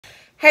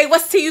Hey,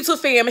 what's to YouTube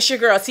fam? It's your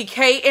girl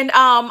TK, and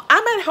I'm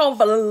at home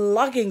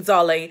vlogging,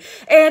 darling.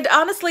 And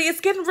honestly, it's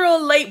getting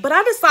real late, but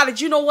I decided,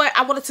 you know what?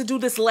 I wanted to do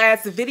this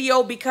last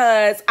video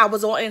because I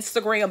was on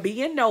Instagram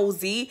being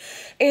nosy,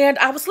 and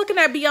I was looking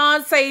at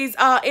Beyonce's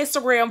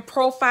Instagram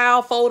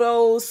profile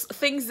photos,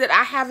 things that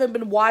I haven't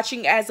been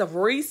watching as of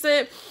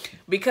recent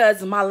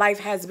because my life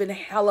has been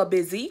hella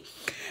busy.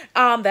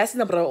 That's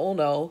number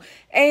uno.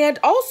 And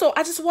also,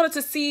 I just wanted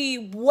to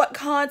see what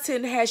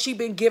content has she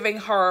been giving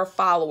her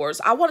followers.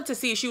 I wanted to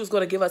see if she was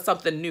going to give us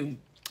something new,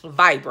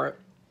 vibrant.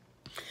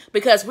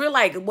 Because we're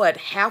like, what,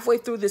 halfway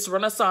through this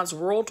Renaissance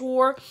World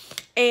Tour?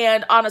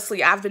 And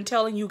honestly, I've been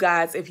telling you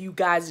guys, if you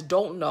guys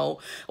don't know,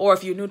 or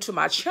if you're new to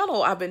my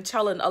channel, I've been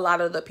telling a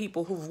lot of the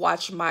people who've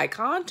watched my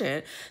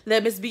content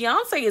that Miss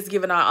Beyonce is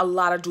giving out a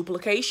lot of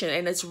duplication.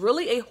 And it's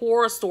really a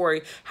horror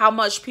story how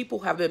much people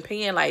have been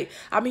paying. Like,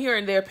 I'm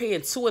hearing they're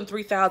paying $2,000 and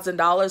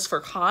 $3,000 for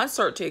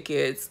concert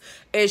tickets,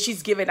 and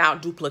she's giving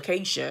out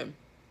duplication.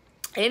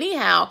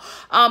 Anyhow,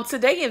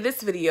 today in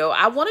this video,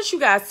 I wanted you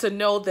guys to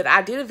know that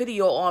I did a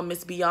video on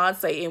Miss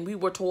Beyonce, and we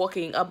were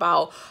talking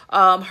about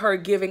her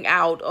giving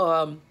out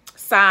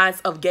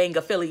signs of gang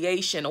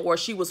affiliation, or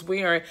she was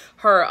wearing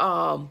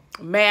her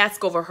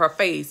mask over her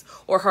face,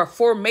 or her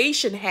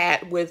formation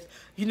hat with,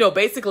 you know,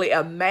 basically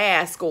a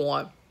mask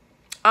on.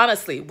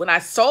 Honestly, when I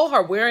saw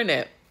her wearing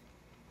it,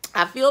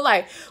 I feel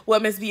like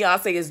what Miss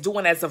Beyonce is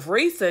doing as of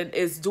recent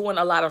is doing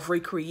a lot of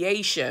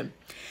recreation.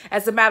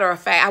 As a matter of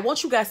fact, I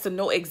want you guys to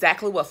know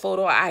exactly what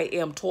photo I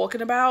am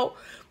talking about.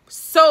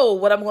 So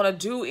what I'm going to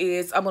do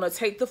is I'm going to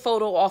take the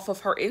photo off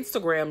of her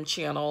Instagram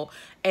channel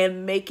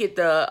and make it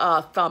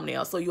the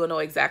thumbnail, so you'll know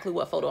exactly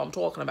what photo I'm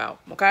talking about.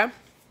 Okay.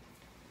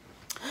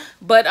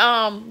 But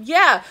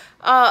yeah,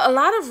 a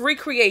lot of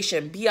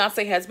recreation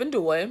Beyonce has been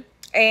doing.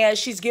 And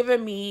she's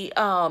giving me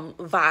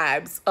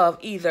vibes of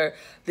either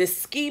this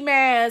ski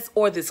mask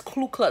or this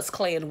Ku Klux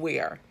Klan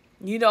wear,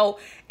 you know.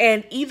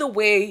 And either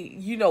way,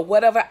 you know,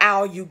 whatever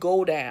aisle you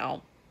go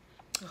down,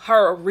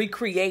 her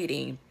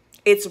recreating,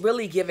 it's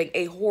really giving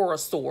a horror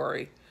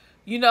story.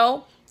 You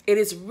know, it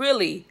is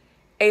really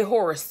a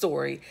horror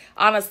story.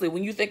 Honestly,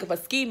 when you think of a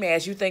ski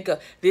mask, you think of,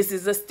 this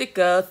is a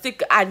sticker,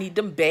 I need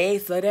them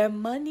bags for that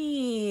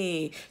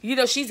money. You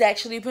know, she's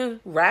actually been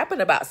rapping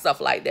about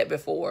stuff like that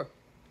before.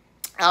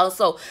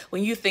 Also,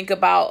 when you think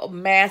about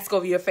mask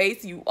over your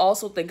face, you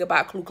also think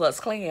about Ku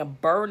Klux Klan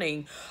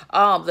burning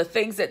the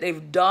things that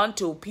they've done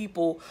to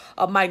people,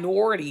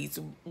 minorities,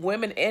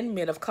 women and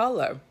men of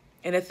color.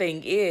 And the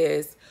thing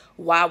is,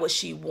 why would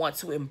she want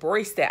to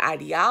embrace that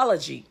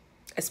ideology,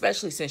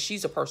 especially since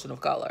she's a person of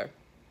color?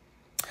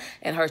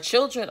 And her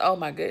children, oh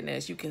my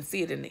goodness, you can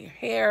see it in their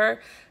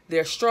hair,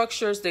 their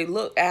structures. They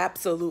look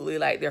absolutely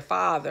like their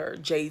father,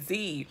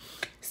 Jay-Z.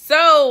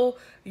 So,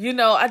 you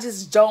know, I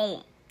just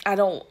don't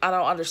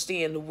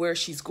understand where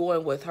she's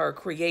going with her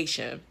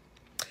creation.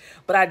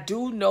 But I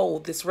do know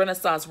this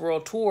Renaissance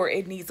World Tour,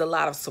 it needs a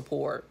lot of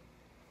support.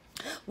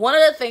 One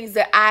of the things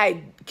that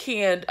I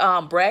can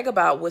brag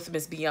about with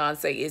Miss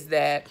Beyonce is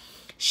that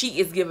she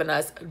is giving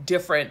us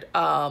different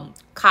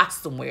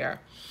costume wear.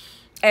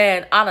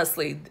 And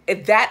honestly,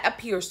 that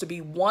appears to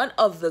be one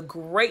of the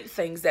great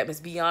things that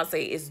Miss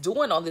Beyonce is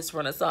doing on this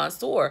Renaissance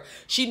tour.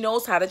 She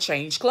knows how to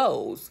change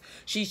clothes.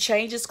 She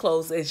changes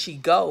clothes and she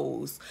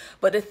goes.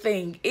 But the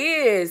thing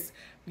is,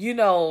 you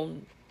know,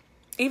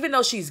 even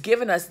though she's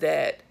giving us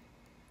that,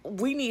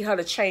 we need her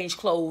to change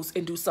clothes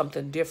and do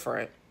something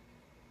different.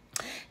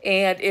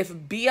 And if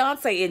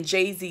Beyonce and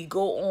Jay-Z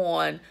go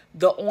on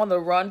the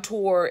Run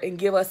tour and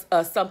give us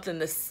something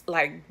that's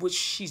like, which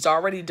she's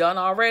already done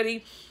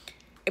already,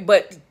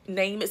 but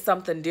name it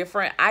something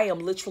different, I am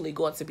literally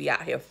going to be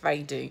out here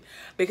fainting,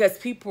 because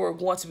people are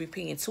going to be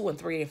paying $2,000 and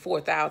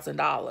 $3,000 and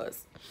 $4,000.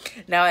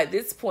 Now, at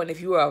this point, if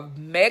you're a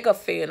mega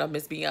fan of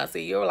Miss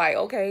Beyonce, you're like,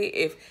 okay,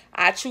 if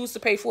I choose to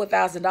pay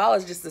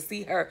 $4,000 just to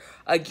see her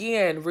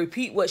again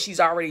repeat what she's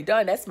already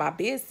done, that's my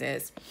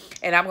business.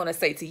 And I'm going to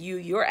say to you,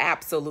 you're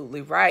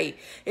absolutely right.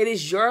 It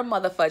is your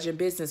motherfudging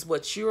business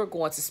what you're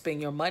going to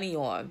spend your money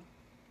on,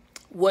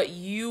 what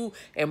you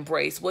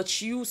embrace,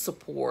 what you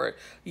support,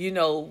 you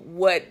know,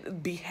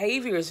 what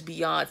behaviors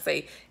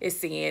Beyonce is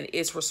saying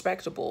is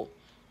respectable.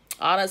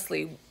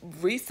 Honestly,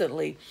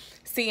 recently,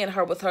 seeing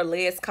her with her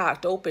legs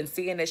cocked open,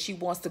 seeing that she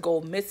wants to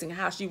go missing,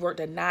 how she worked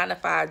a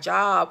 9-to-5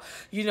 job,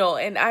 you know,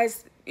 and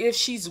if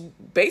she's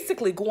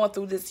basically going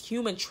through this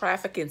human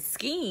trafficking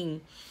scheme,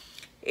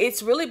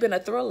 it's really been a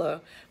thriller.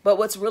 But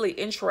what's really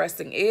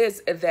interesting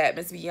is that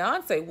Miss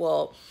Beyonce,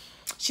 well,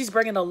 she's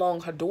bringing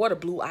along her daughter,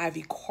 Blue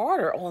Ivy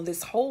Carter, on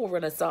this whole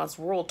Renaissance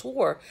World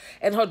Tour.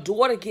 And her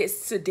daughter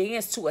gets to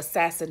dance to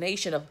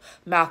Assassination of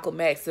Malcolm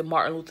X and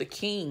Martin Luther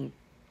King,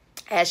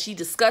 as she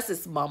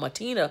discusses Mama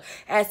Tina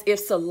as if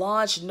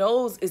Solange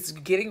Knowles is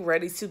getting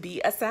ready to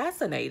be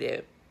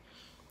assassinated.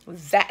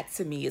 That,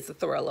 to me, is a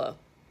thriller.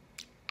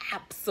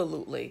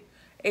 Absolutely.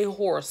 A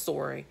horror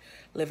story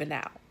living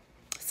out.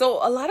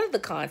 So a lot of the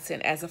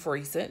content as of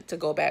recent, to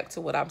go back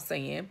to what I'm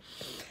saying,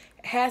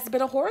 has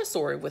been a horror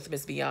story with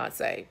Miss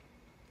Beyonce.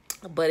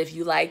 But if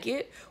you like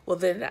it, well,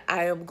 then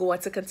I am going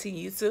to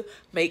continue to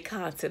make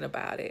content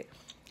about it.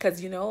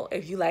 Because, you know,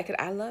 if you like it,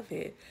 I love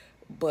it.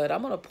 But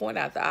I'm going to point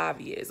out the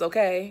obvious,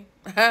 okay?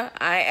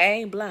 I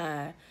ain't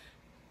blind.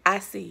 I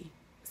see.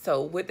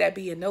 So with that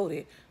being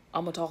noted,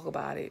 I'm going to talk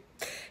about it.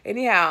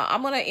 Anyhow,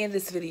 I'm going to end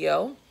this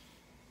video.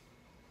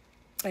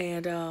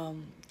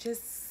 And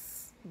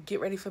just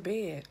get ready for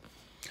bed.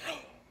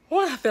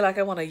 Oh, I feel like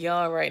I want to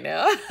yawn right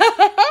now.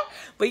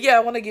 But yeah, I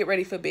want to get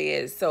ready for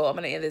bed. So I'm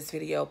going to end this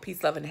video.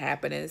 Peace, love, and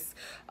happiness.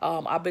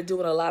 I've been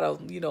doing a lot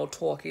of,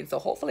 talking. So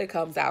hopefully it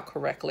comes out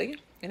correctly.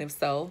 And if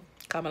so,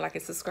 comment, like,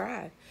 and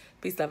subscribe.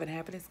 Peace, love, and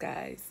happiness,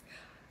 guys.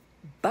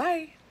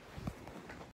 Bye.